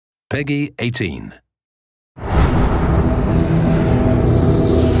Peggy 18.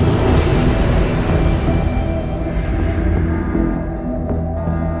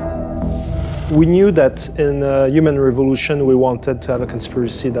 We knew that in a human revolution we wanted to have a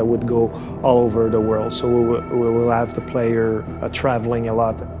conspiracy that would go all over the world, so we will have the player traveling a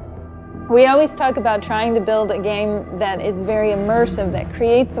lot. We always talk about trying to build a game that is very immersive, that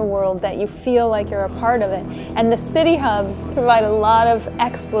creates a world that you feel like you're a part of it. And the city hubs provide a lot of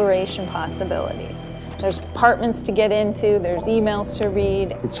exploration possibilities. There's apartments to get into, there's emails to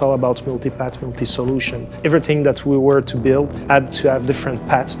read. It's all about multi-path, multi-solution. Everything that we were to build had to have different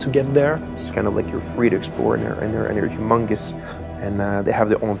paths to get there. It's kind of like you're free to explore, and they're humongous. And they have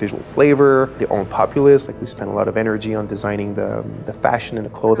their own visual flavor, their own populace. Like, we spent a lot of energy on designing the fashion and the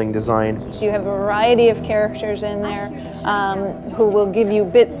clothing design. So you have a variety of characters in there who will give you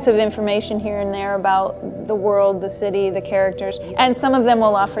bits of information here and there about the world, the city, the characters, and some of them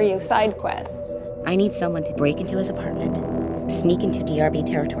will offer you side quests. I need someone to break into his apartment, sneak into DRB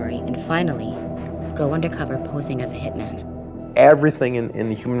territory, and finally go undercover posing as a hitman. Everything in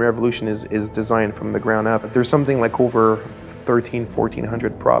the Human Revolution is designed from the ground up. There's something like over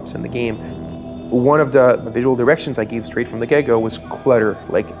 1,400 props in the game. One of the visual directions I gave straight from the get-go was clutter,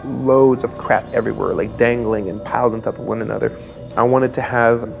 like loads of crap everywhere, like dangling and piled on top of one another. I wanted to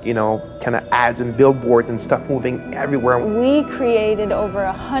have, kind of ads and billboards and stuff moving everywhere. We created over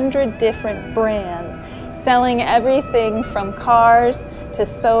 100 different brands, selling everything from cars to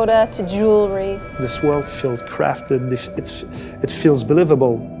soda to jewelry. This world feels crafted, it feels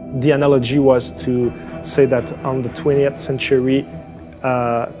believable. The analogy was to say that on the 20th century,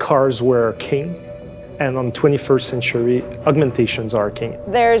 cars were king, and on the 21st century, augmentations are king.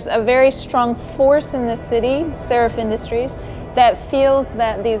 There's a very strong force in the city, Seraph Industries, that feels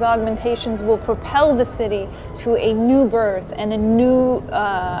that these augmentations will propel the city to a new birth and a new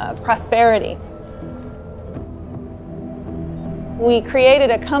prosperity. We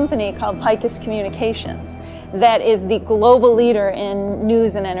created a company called Picus Communications that is the global leader in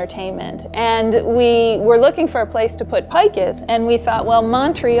news and entertainment. And we were looking for a place to put Picus, and we thought, well,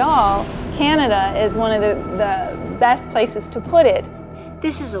 Montreal, Canada is one of the best places to put it.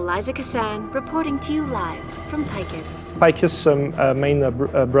 This is Eliza Cassan reporting to you live from Picus. Picus' main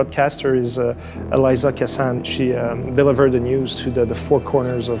broadcaster is Eliza Cassan. She delivered the news to the four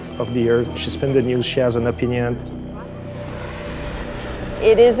corners of the earth. She spins the news, she has an opinion.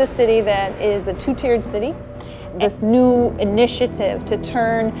 It is a city that is a two-tiered city. This new initiative to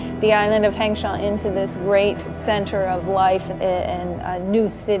turn the island of Hengsha into this great center of life and a new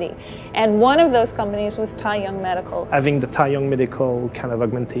city. And one of those companies was Tai Young Medical. Having the Tai Young Medical kind of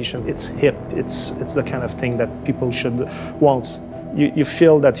augmentation, it's hip. It's the kind of thing that people should want. You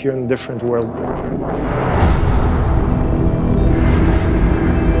feel that you're in a different world.